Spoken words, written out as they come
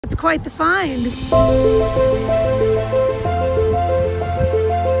It's quite the find.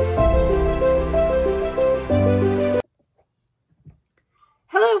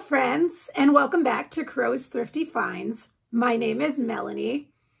 Hello friends, and welcome back to Crow's Thrifty Finds. My name is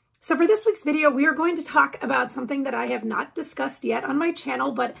Melanie. So for this week's video, we are going to talk about something that I have not discussed yet on my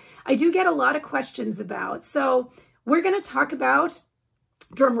channel, but I do get a lot of questions about. So we're going to talk about,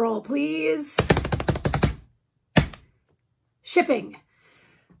 drum roll please, shipping.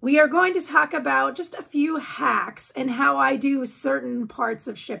 We are going to talk about just a few hacks and how I do certain parts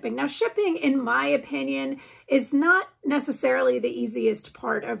of shipping. Now, shipping, in my opinion, is not necessarily the easiest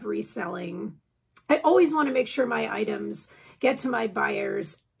part of reselling. I always want to make sure my items get to my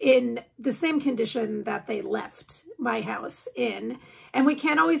buyers in the same condition that they left my house in. And we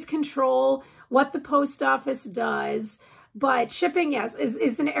can't always control what the post office does. But shipping, yes,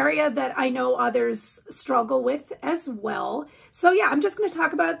 is an area that I know others struggle with as well. So yeah, I'm just going to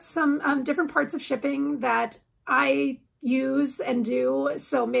talk about some different parts of shipping that I use and do.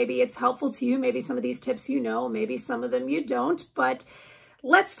 So maybe it's helpful to you. Maybe some of these tips you know, maybe some of them you don't. But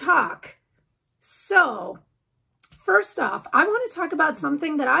let's talk. So first off, I want to talk about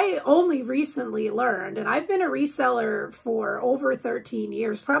something that I only recently learned. And I've been a reseller for over 13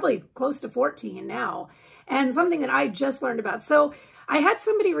 years, probably close to 14 now. And something that I just learned about. So I had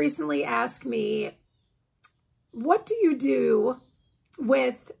somebody recently ask me, what do you do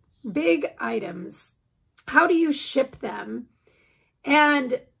with big items? How do you ship them?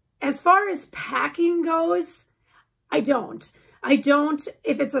 And as far as packing goes, I don't.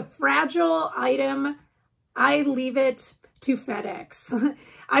 If it's a fragile item, I leave it to FedEx.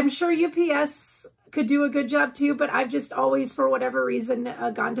 I'm sure UPS could do a good job too, but I've just always, for whatever reason,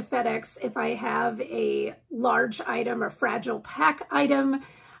 gone to FedEx. If I have a large item or fragile pack item,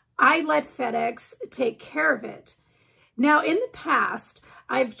 I let FedEx take care of it. Now, in the past,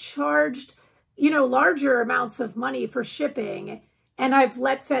 I've charged, larger amounts of money for shipping, and I've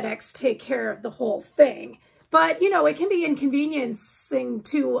let FedEx take care of the whole thing. But, it can be inconveniencing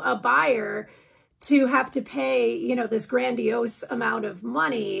to a buyer to have to pay, this grandiose amount of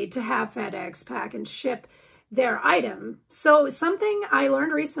money to have FedEx pack and ship their item. So something I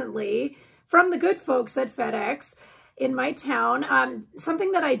learned recently from the good folks at FedEx in my town,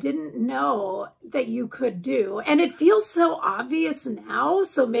 something that I didn't know that you could do. And it feels so obvious now.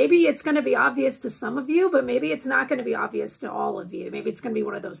 So maybe it's going to be obvious to some of you, but maybe it's not going to be obvious to all of you. Maybe it's going to be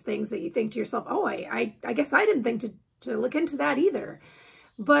one of those things that you think to yourself, oh, I guess I didn't think to look into that either.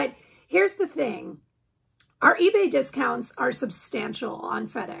 But here's the thing. Our eBay discounts are substantial on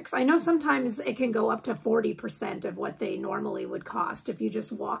FedEx. I know sometimes it can go up to 40% of what they normally would cost if you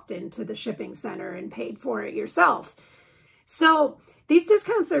just walked into the shipping center and paid for it yourself. So these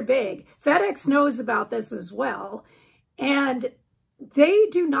discounts are big. FedEx knows about this as well. And they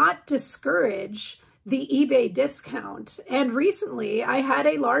do not discourage the eBay discount. And recently I had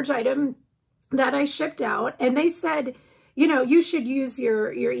a large item that I shipped out, and they said, you should use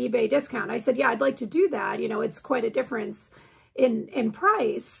your eBay discount. I said, yeah, I'd like to do that. It's quite a difference in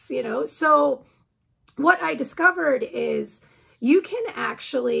price, So what I discovered is you can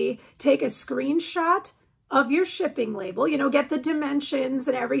actually take a screenshot of your shipping label, get the dimensions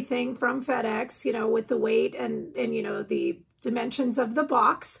and everything from FedEx, with the weight and the dimensions of the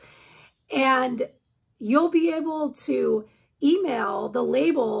box. And you'll be able to email the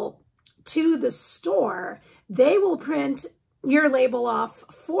label to the store. They will print your label off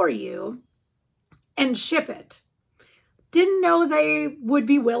for you and ship it. Didn't know they would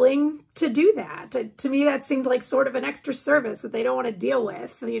be willing to do that. To me, that seemed like sort of an extra service that they don't want to deal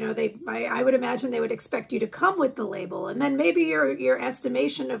with. I would imagine they would expect you to come with the label, and then maybe your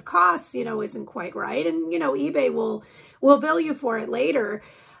estimation of costs, isn't quite right. And, eBay will bill you for it later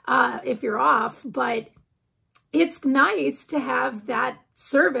if you're off, but it's nice to have that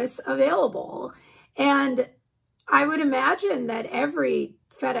service available. And I would imagine that every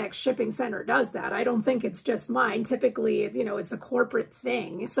FedEx shipping center does that. I don't think it's just mine. Typically, it's a corporate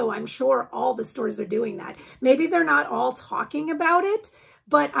thing. So I'm sure all the stores are doing that. Maybe they're not all talking about it,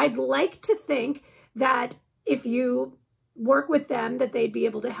 but I'd like to think that if you work with them, that they'd be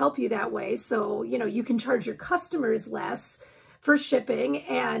able to help you that way. So, you can charge your customers less for shipping,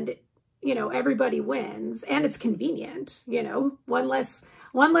 and, everybody wins, and it's convenient, one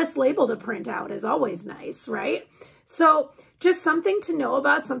less label to print out is always nice, right? So just something to know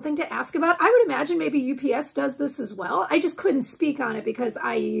about, something to ask about. I would imagine maybe UPS does this as well. I just couldn't speak on it because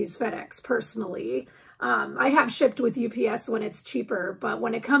I use FedEx personally. I have shipped with UPS when it's cheaper, but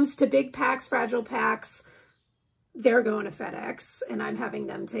when it comes to big packs, fragile packs, they're going to FedEx and I'm having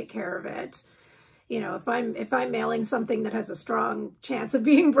them take care of it. if I'm mailing something that has a strong chance of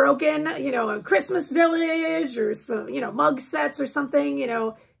being broken, a Christmas Village or some, mug sets or something,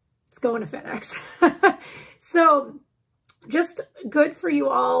 it's going to FedEx. So just good for you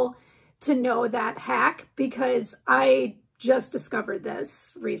all to know that hack, because I just discovered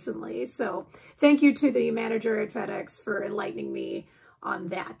this recently. So thank you to the manager at FedEx for enlightening me on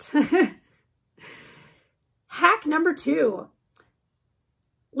that. Hack number 2.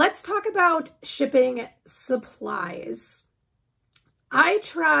 Let's talk about shipping supplies. I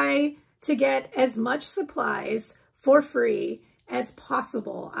try to get as much supplies for free as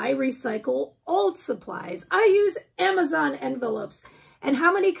possible. I recycle old supplies. I use Amazon envelopes. And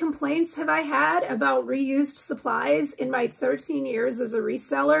how many complaints have I had about reused supplies in my 13 years as a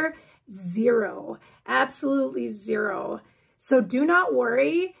reseller? 0. Absolutely 0. So do not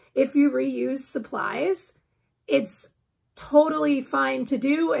worry if you reuse supplies. It's totally fine to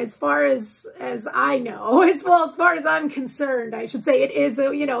do as far as I know, as far as I'm concerned, I should say. It is,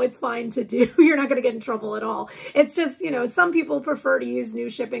 it's fine to do. You're not going to get in trouble at all. It's just, some people prefer to use new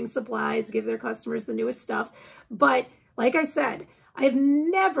shipping supplies, give their customers the newest stuff. But like I said, I've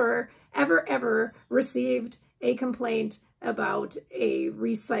never, ever, ever received a complaint about a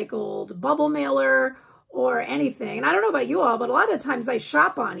recycled bubble mailer or anything. And I don't know about you all, but a lot of times I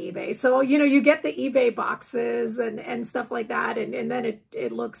shop on eBay. So, you get the eBay boxes and stuff like that. And then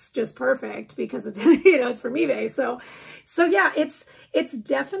it looks just perfect because it's, it's from eBay. So yeah, it's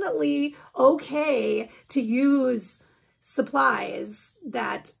definitely okay to use supplies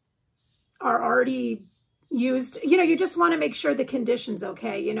that are already used. You just want to make sure the condition's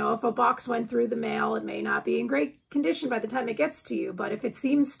okay. If a box went through the mail, it may not be in great condition by the time it gets to you. But if it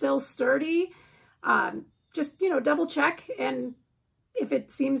seems still sturdy, just, double check. And if it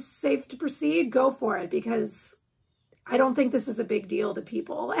seems safe to proceed, go for it, because I don't think this is a big deal to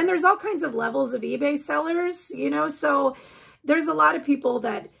people. And there's all kinds of levels of eBay sellers, so there's a lot of people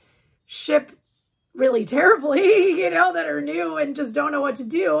that ship really terribly, that are new and just don't know what to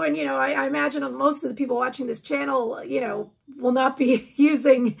do. And, I imagine most of the people watching this channel, will not be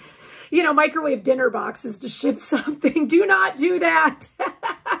using, microwave dinner boxes to ship something. Do not do that.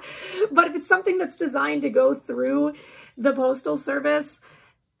 But if it's something that's designed to go through the postal service,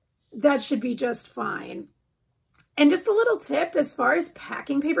 that should be just fine. And just a little tip as far as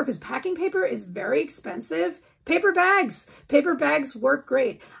packing paper, because packing paper is very expensive. Paper bags work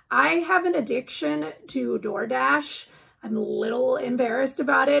great. I have an addiction to DoorDash. I'm a little embarrassed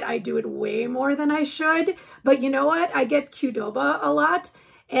about it. I do it way more than I should. But you know what? I get Qdoba a lot.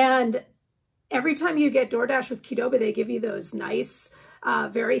 And every time you get DoorDash with Qdoba, they give you those nice,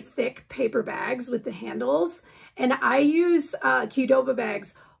 very thick paper bags with the handles. And I use Qdoba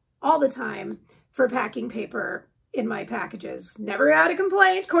bags all the time for packing paper in my packages. Never had a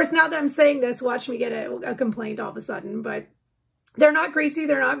complaint. Of course, now that I'm saying this, watch me get a complaint all of a sudden. But they're not greasy.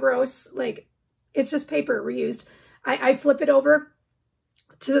 They're not gross. Like, it's just paper reused. I flip it over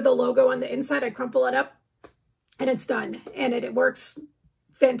to the logo on the inside. I crumple it up and it's done. And it works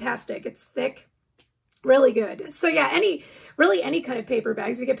fantastic. It's thick, really good. So yeah, really any kind of paper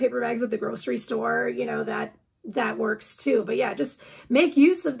bags. You get paper bags at the grocery store, that works too. But yeah, just make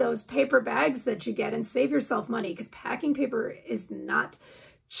use of those paper bags that you get and save yourself money, because packing paper is not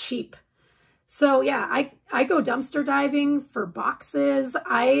cheap. So yeah, I go dumpster diving for boxes.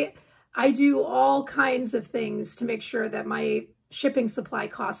 I do all kinds of things to make sure that my shipping supply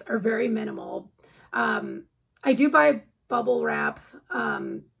costs are very minimal. I do buy bubble wrap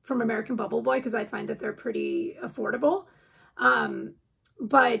from American Bubble Boy because I find that they're pretty affordable.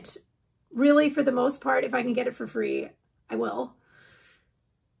 But really, for the most part, if I can get it for free, I will.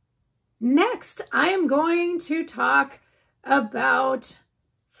 Next, I am going to talk about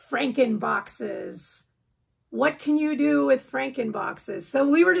Frankenboxes. What can you do with Frankenboxes? So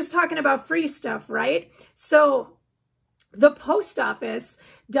we were just talking about free stuff, right? So the post office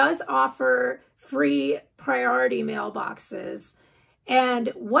does offer free priority mailboxes. And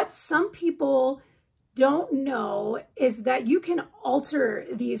what some people don't know is that you can alter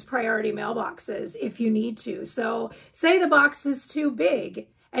these priority mailboxes if you need to. So say the box is too big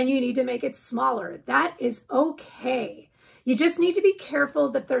and you need to make it smaller. That is okay. You just need to be careful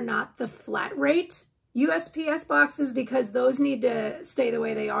that they're not the flat rate USPS boxes, because those need to stay the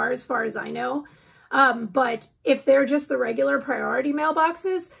way they are as far as I know. But if they're just the regular priority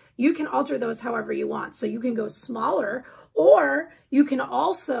mailboxes, you can alter those however you want. So you can go smaller, or you can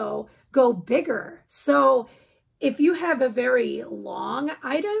also go bigger. So if you have a very long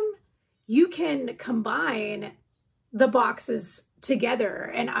item, you can combine the boxes together.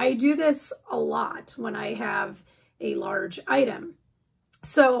 And I do this a lot when I have a large item.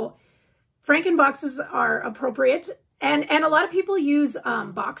 So Franken boxes are appropriate. And a lot of people use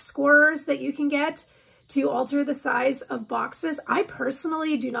box scorers that you can get to alter the size of boxes. I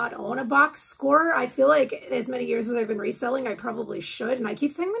personally do not own a box scorer. I feel like as many years as I've been reselling, I probably should. And I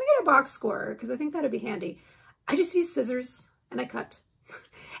keep saying I'm gonna get a box scorer because I think that'd be handy. I just use scissors and I cut.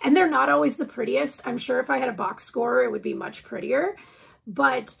 And they're not always the prettiest. I'm sure if I had a box scorer, it would be much prettier.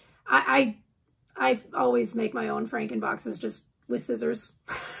 But I always make my own Franken boxes just with scissors.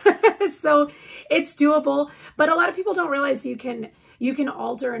 So it's doable. But a lot of people don't realize you can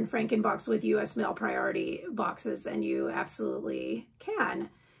alter in Frankenbox with US mail priority boxes, and you absolutely can.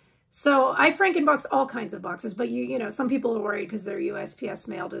 So I Frankenbox all kinds of boxes, but you know, some people are worried because they're USPS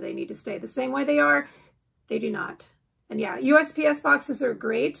mail. Do they need to stay the same way they are? They do not. And yeah, USPS boxes are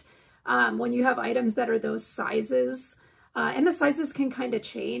great when you have items that are those sizes, and the sizes can kind of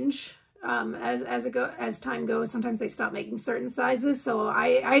change as time goes. Sometimes they stop making certain sizes. So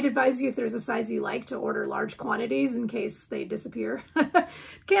I'd advise you, if there's a size you like, to order large quantities in case they disappear.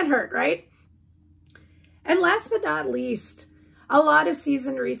 Can't hurt, right? And last but not least, a lot of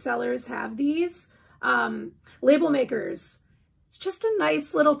seasoned resellers have these. Label makers. It's just a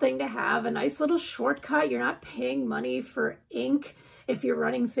nice little thing to have, a nice little shortcut. You're not paying money for ink if you're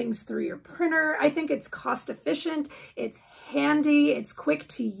running things through your printer. I think it's cost efficient, it's handy, it's quick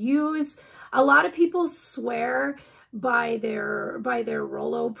to use. A lot of people swear by their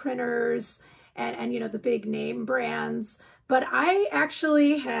Rollo printers and you know, the big name brands, but I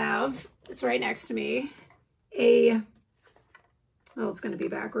actually have, it's right next to me, well, it's going to be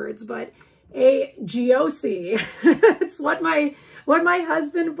backwards, but a Giosi. It's what my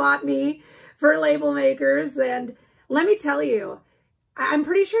husband bought me for label makers, and let me tell you, I'm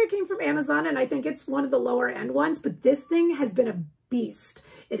pretty sure it came from Amazon, and I think it's one of the lower end ones, but this thing has been a beast.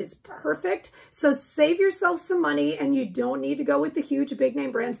 It is perfect. So save yourself some money, and you don't need to go with the huge big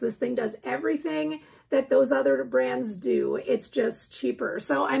name brands. This thing does everything that those other brands do. It's just cheaper.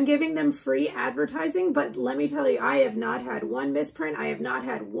 So I'm giving them free advertising, but let me tell you, I have not had one misprint. I have not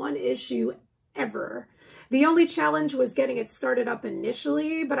had one issue ever. The only challenge was getting it started up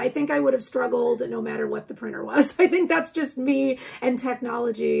initially, but I think I would have struggled no matter what the printer was. I think that's just me and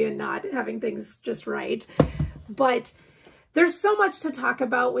technology and not having things just right. But there's so much to talk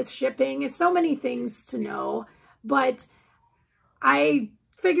about with shipping, so many things to know, but I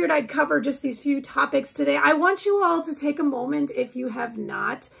figured I'd cover just these few topics today. I want you all to take a moment, if you have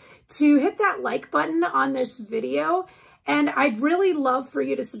not, to hit that like button on this video. And I'd really love for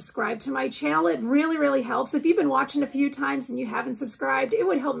you to subscribe to my channel. It really, really helps. If you've been watching a few times and you haven't subscribed, it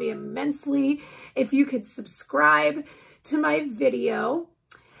would help me immensely if you could subscribe to my video.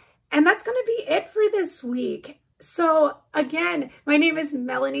 And that's going to be it for this week. So again, my name is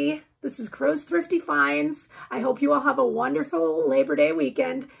Melanie. This is Crow's Thrifty Finds. I hope you all have a wonderful Labor Day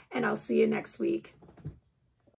weekend, and I'll see you next week.